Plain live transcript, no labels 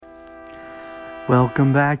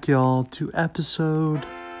Welcome back, y'all, to episode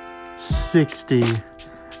 60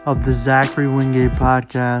 of the Zachary Wingate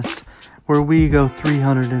podcast, where we go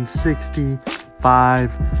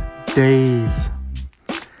 365 days.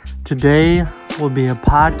 Today will be a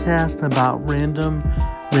podcast about random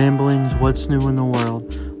ramblings, what's new in the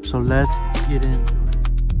world. So let's get into it.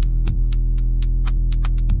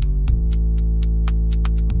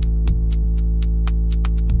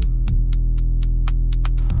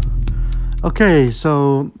 Okay,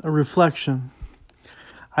 so a reflection.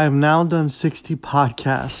 I have now done 60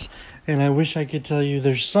 podcasts, and I wish I could tell you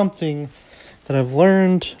there's something that I've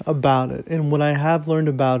learned about it. And what I have learned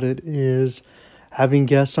about it is having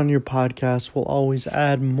guests on your podcast will always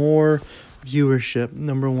add more viewership,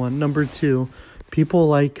 number one. Number two, people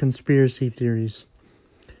like conspiracy theories.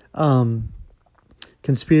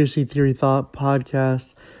 Conspiracy theory thought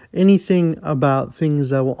podcast, anything about things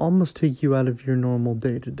that will almost take you out of your normal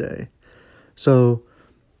day-to-day. So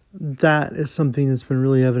that is something that's been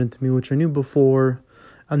really evident to me, which I knew before.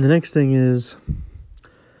 And the next thing is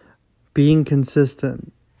being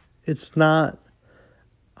consistent. It's not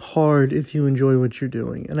hard if you enjoy what you're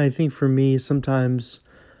doing. And I think for me, sometimes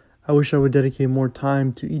I wish I would dedicate more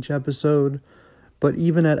time to each episode. But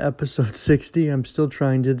even at episode 60, I'm still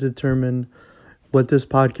trying to determine what this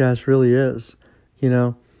podcast really is. You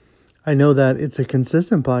know, I know that it's a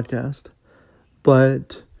consistent podcast,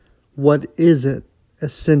 but what is it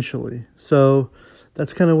essentially? So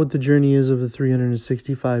that's kind of what the journey is of the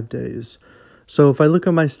 365 days. So if I look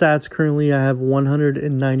at my stats currently, I have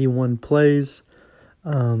 191 plays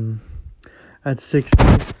at 60.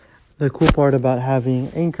 The cool part about having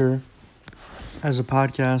Anchor as a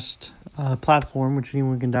podcast platform, which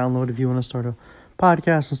anyone can download if you want to start a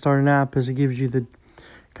podcast and start an app, is it gives you the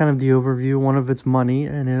kind of the overview. One of it's money,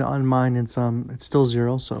 and on mine it's still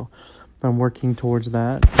zero, so I'm working towards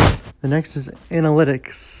that. The next is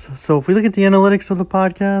analytics. So if we look at the analytics of the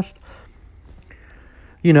podcast,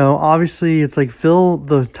 you know, obviously it's like Phil,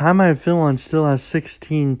 the time I have Phil on still has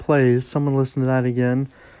 16 plays. Someone listen to that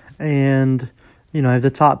again. And, you know, I have the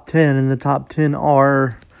top 10, and the top 10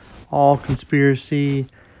 are all conspiracy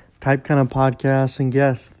type kind of podcasts and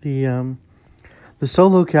guests. The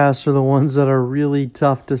solo casts are the ones that are really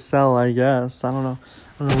tough to sell, I guess. I don't know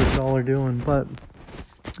what y'all are doing, but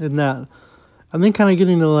in that, I'm then kind of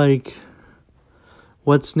getting to like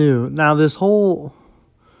what's new. Now, this whole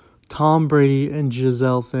Tom Brady and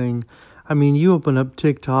Giselle thing, I mean, you open up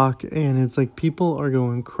TikTok and it's like people are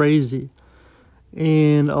going crazy.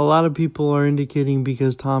 And a lot of people are indicating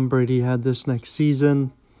because Tom Brady had this next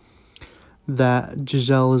season that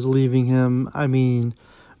Giselle is leaving him. I mean,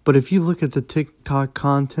 but if you look at the TikTok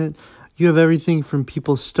content, you have everything from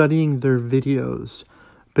people studying their videos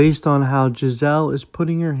based on how Giselle is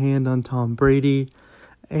putting her hand on Tom Brady.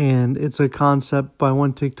 And it's a concept by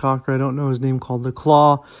one TikToker, I don't know his name, called The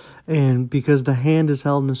Claw. And because the hand is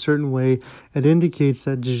held in a certain way, it indicates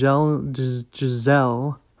that Giselle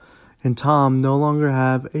and Tom no longer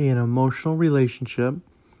have an emotional relationship.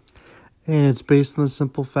 And it's based on the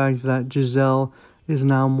simple fact that Giselle is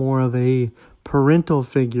now more of a parental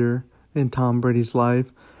figure in Tom Brady's life.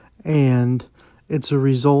 And it's a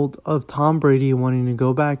result of Tom Brady wanting to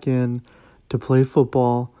go back in to play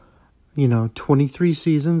football, 23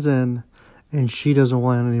 seasons in, and she doesn't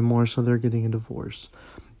want it anymore, so they're getting a divorce.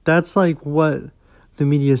 That's like what the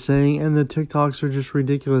media is saying, and the TikToks are just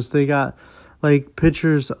ridiculous. They got like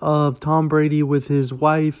pictures of Tom Brady with his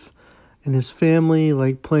wife and his family,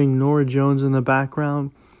 like playing Norah Jones in the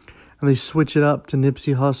background, and they switch it up to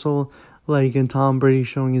Nipsey Hussle, like, and Tom Brady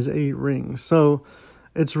showing his 8 rings. So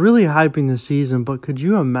it's really hyping the season, but could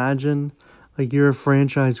you imagine, like, you're a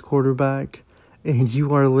franchise quarterback and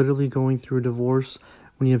you are literally going through a divorce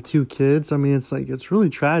when you have 2 kids? I mean, it's really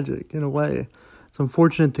tragic in a way. It's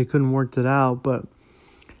unfortunate they couldn't work it out, but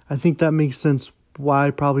I think that makes sense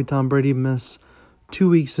why probably Tom Brady missed 2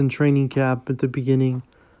 weeks in training camp at the beginning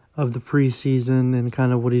of the preseason and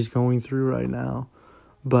kind of what he's going through right now.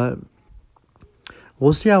 But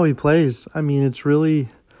we'll see how he plays. I mean, it's really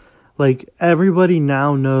like everybody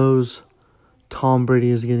now knows Tom Brady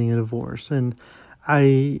is getting a divorce. And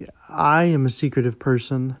I am a secretive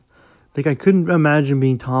person. Like, I couldn't imagine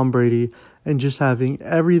being Tom Brady and just having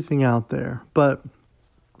everything out there. But,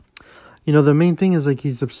 the main thing is, like,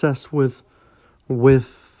 he's obsessed with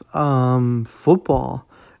football.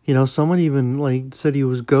 Someone even, like, said he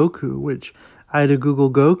was Goku, which I had to Google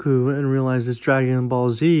Goku and realize it's Dragon Ball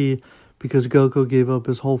Z because Goku gave up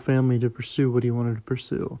his whole family to pursue what he wanted to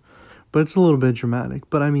pursue. But it's a little bit dramatic.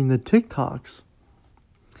 But, I mean, the TikToks,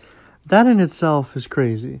 that in itself is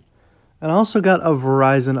crazy. And I also got a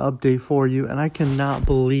Verizon update for you, and I cannot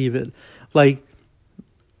believe it. Like,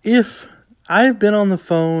 if I've been on the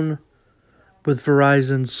phone with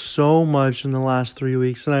Verizon so much in the last 3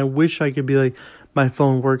 weeks, and I wish I could be like, my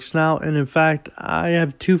phone works now. And in fact, I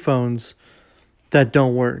have 2 phones that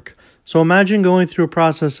don't work. So imagine going through a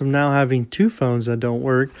process of now having 2 phones that don't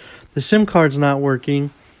work. The SIM card's not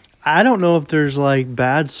working. I don't know if there's like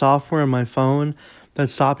bad software on my phone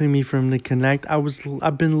that's stopping me from to connect.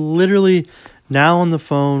 I've been literally now on the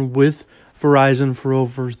phone with Verizon for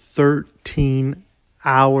over 13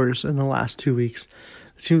 hours in the last 2 weeks.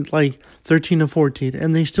 It seems like 13 to 14,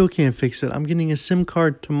 and they still can't fix it. I'm getting a SIM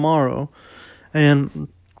card tomorrow, and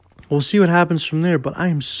we'll see what happens from there. But I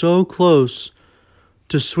am so close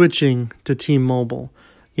to switching to T-Mobile.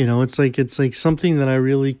 It's like something that I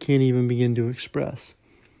really can't even begin to express.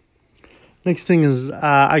 Next thing is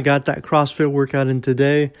I got that CrossFit workout in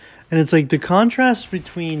today, and it's like the contrast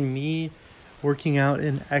between me working out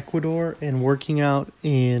in Ecuador and working out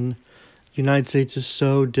in United States is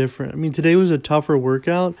so different. I mean, today was a tougher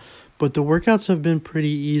workout, but the workouts have been pretty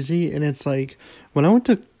easy. And it's like when I went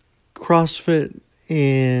to CrossFit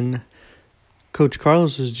in Coach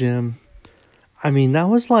Carlos's gym, I mean, that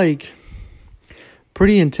was like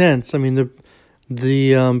pretty intense. I mean,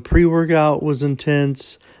 the pre-workout was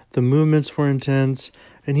intense. The movements were intense.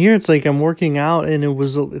 And here it's like I'm working out and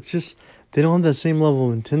it's just, they don't have that same level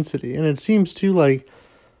of intensity. And it seems too like,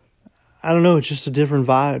 I don't know, it's just a different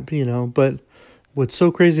vibe, But what's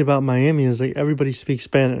so crazy about Miami is like everybody speaks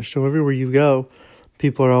Spanish. So everywhere you go,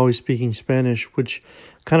 people are always speaking Spanish, which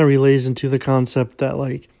kind of relays into the concept that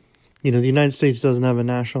the United States doesn't have a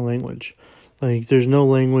national language. Like there's no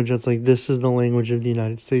language that's like, this is the language of the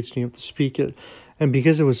United States and you have to speak it. And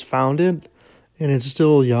because it was founded and it's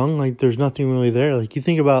still young, like there's nothing really there. Like you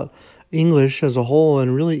think about English as a whole,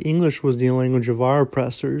 and really English was the language of our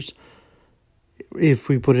oppressors. If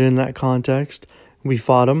we put it in that context, we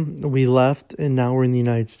fought them, we left, and now we're in the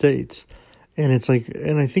United States. And it's like,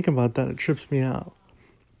 and I think about that, it trips me out.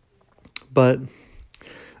 But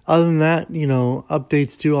other than that,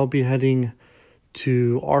 updates too, I'll be heading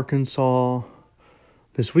to Arkansas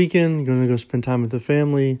this weekend. Going to go spend time with the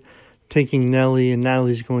family, taking Nellie, and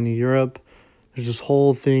Natalie's going to Europe. There's this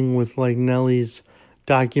whole thing with like Nellie's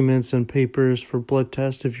documents and papers for blood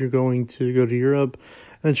tests if you're going to go to Europe.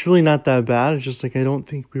 And it's really not that bad. It's just like I don't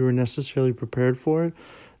think we were necessarily prepared for it.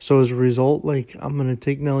 So as a result, like I'm going to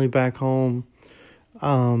take Nellie back home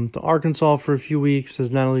to Arkansas for a few weeks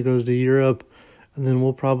as Natalie goes to Europe. And then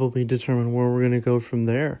we'll probably determine where we're going to go from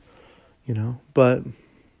there, But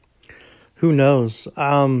who knows?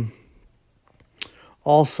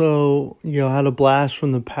 Also, had a blast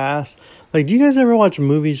from the past. Like, do you guys ever watch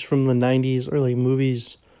movies from the 90s or like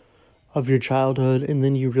movies of your childhood and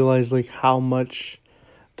then you realize like how much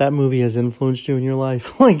that movie has influenced you in your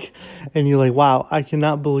life? And you're like, wow, I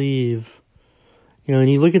cannot believe, and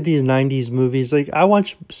you look at these 90s movies. Like, I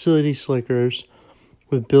watched City Slickers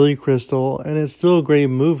with Billy Crystal, and it's still a great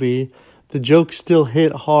movie. The jokes still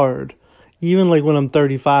hit hard. Even like when I'm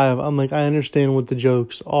 35, I'm like, I understand what the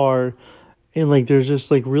jokes are. And like, there's this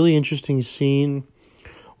like really interesting scene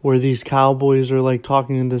where these cowboys are like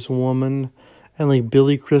talking to this woman, and like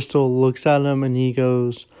Billy Crystal looks at him and he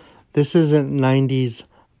goes, "This isn't 90s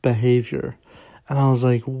behavior." And I was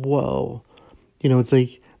like, whoa. It's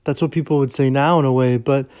like, that's what people would say now in a way,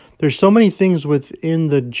 but there's so many things within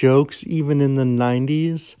the jokes, even in the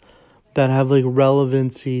 90s, that have like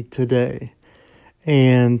relevancy today.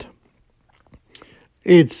 And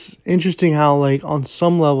it's interesting how like on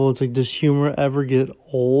some level, it's like, does humor ever get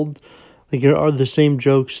old? Like, are the same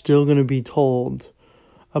jokes still going to be told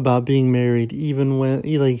about being married, even when,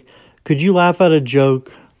 like, could you laugh at a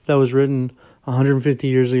joke that was written 150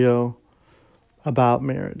 years ago about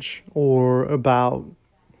marriage or about,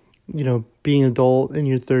 being adult in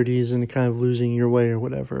your 30s and kind of losing your way or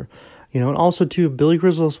whatever? And also too, Billy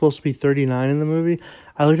Crystal is supposed to be 39 in the movie.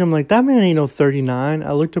 I looked at him like, that man ain't no 39.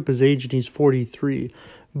 I looked up his age and he's 43.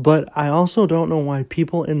 But I also don't know why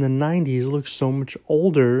people in the 90s look so much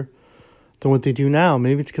older than what they do now.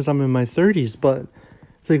 Maybe it's because I'm in my 30s, but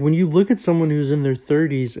it's like when you look at someone who's in their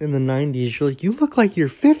 30s in the 90s, you're like, you look like you're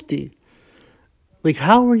 50. Like,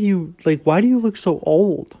 how are you, like, why do you look so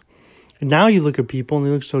old? And now you look at people and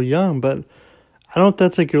they look so young, but I don't know if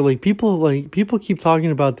that's like, you're like, people keep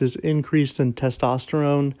talking about this increase in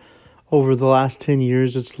testosterone over the last 10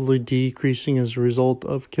 years. It's literally decreasing as a result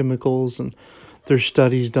of chemicals, and there's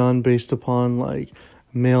studies done based upon like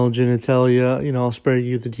male genitalia. I'll spare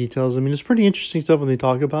you the details. I mean, it's pretty interesting stuff when they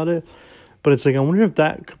talk about it, but it's like, I wonder if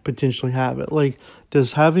that could potentially have it. Like,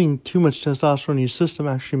 does having too much testosterone in your system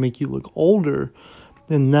actually make you look older?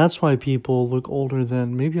 And that's why people look older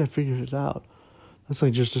than, maybe I figured it out. That's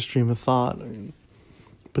like just a stream of thought.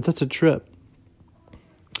 But that's a trip.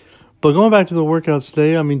 But going back to the workouts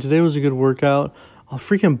today, I mean, today was a good workout.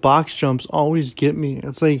 Freaking box jumps always get me.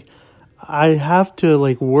 It's like I have to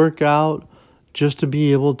like work out just to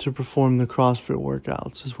be able to perform the CrossFit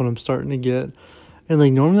workouts is what I'm starting to get. And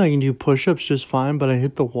like normally I can do push-ups just fine, but I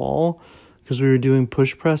hit the wall because we were doing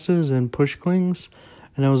push presses and push clings.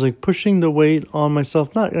 And I was like pushing the weight on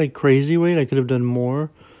myself, not like crazy weight. I could have done more.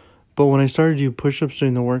 But when I started to do push-ups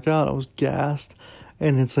during the workout, I was gassed.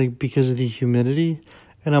 And it's like because of the humidity.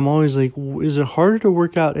 And I'm always like, is it harder to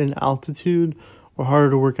work out in altitude or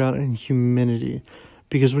harder to work out in humidity?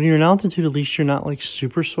 Because when you're in altitude, at least you're not like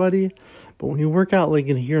super sweaty. But when you work out like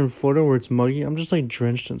in here in Florida where it's muggy, I'm just like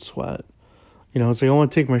drenched in sweat. You know, it's like I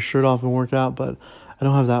want to take my shirt off and work out, but I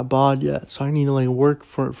don't have that bod yet. So I need to like work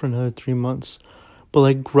for another 3 months. But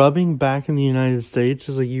like grubbing back in the United States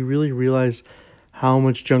is like you really realize how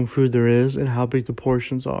much junk food there is and how big the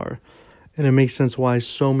portions are. And it makes sense why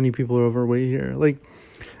so many people are overweight here. Like,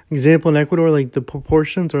 example in Ecuador, like the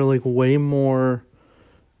proportions are like way more,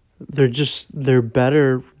 they're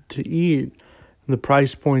better to eat. And the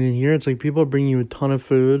price point in here, it's like people are bringing you a ton of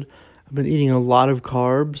food. I've been eating a lot of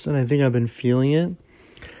carbs and I think I've been feeling it.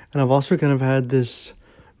 And I've also kind of had this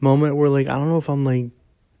moment where like, I don't know if I'm like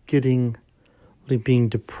getting like being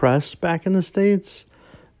depressed back in the States,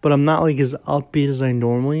 but I'm not like as upbeat as I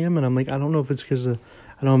normally am. And I'm like, I don't know if it's because I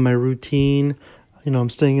don't have my routine. You know, I'm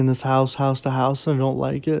staying in this house to house, and I don't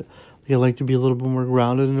like it. Like, I like to be a little bit more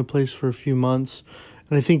grounded in a place for a few months.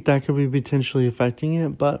 And I think that could be potentially affecting it.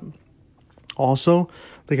 But also,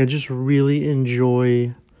 like, I just really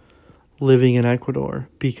enjoy living in Ecuador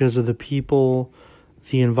because of the people,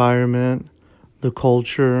 the environment, the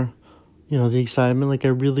culture, you know, the excitement. Like, I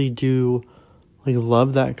really do, like,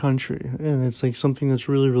 love that country. And it's, like, something that's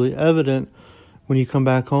really, really evident when you come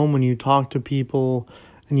back home, when you talk to people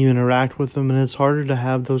and you interact with them, and it's harder to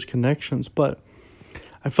have those connections. But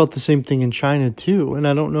I felt the same thing in China too. And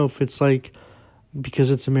I don't know if it's like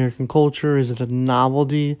because it's American culture, is it a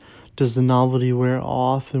novelty? Does the novelty wear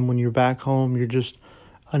off? And when you're back home, you're just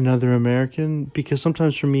another American? Because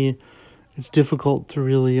sometimes for me, it's difficult to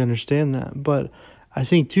really understand that. But I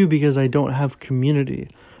think too, because I don't have community,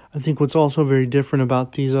 I think what's also very different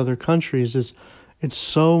about these other countries is it's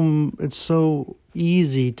so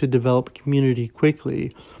easy to develop community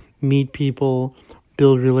quickly, meet people,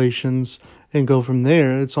 build relations, and go from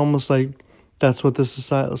there. It's almost like that's what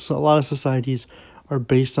a lot of societies are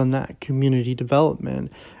based on, that community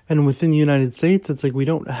development. And within the United States, it's like we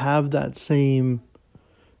don't have that same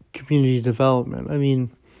community development. I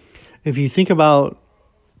mean, if you think about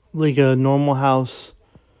like a normal house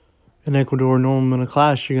in Ecuador, normal middle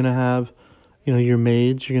class, you're going to have, you know, your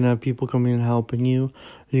maids, you're going to have people coming and helping you.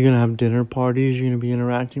 You're going to have dinner parties. You're going to be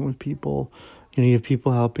interacting with people. You know, you have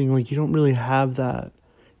people helping. Like, you don't really have that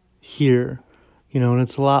here, you know, and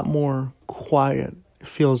it's a lot more quiet, it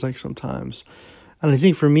feels like sometimes. And I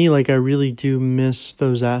think for me, like, I really do miss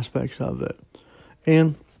those aspects of it.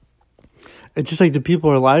 And it's just like the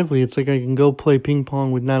people are lively. It's like I can go play ping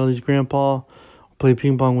pong with Natalie's grandpa, play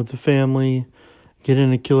ping pong with the family, get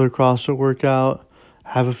in a killer CrossFit workout,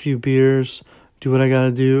 have a few beers, do what I got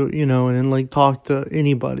to do, you know, and then like talk to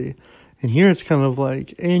anybody. And here it's kind of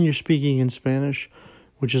like, and you're speaking in Spanish,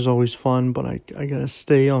 which is always fun, but I got to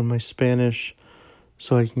stay on my Spanish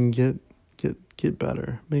so I can get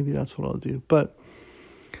better. Maybe that's what I'll do. But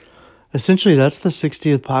essentially that's the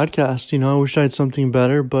 60th podcast. You know, I wish I had something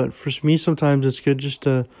better, but for me, sometimes it's good just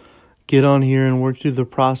to get on here and work through the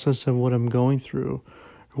process of what I'm going through,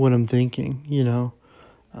 or what I'm thinking, you know.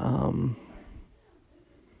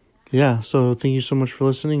 Yeah, so thank you so much for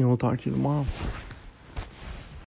listening, and we'll talk to you tomorrow.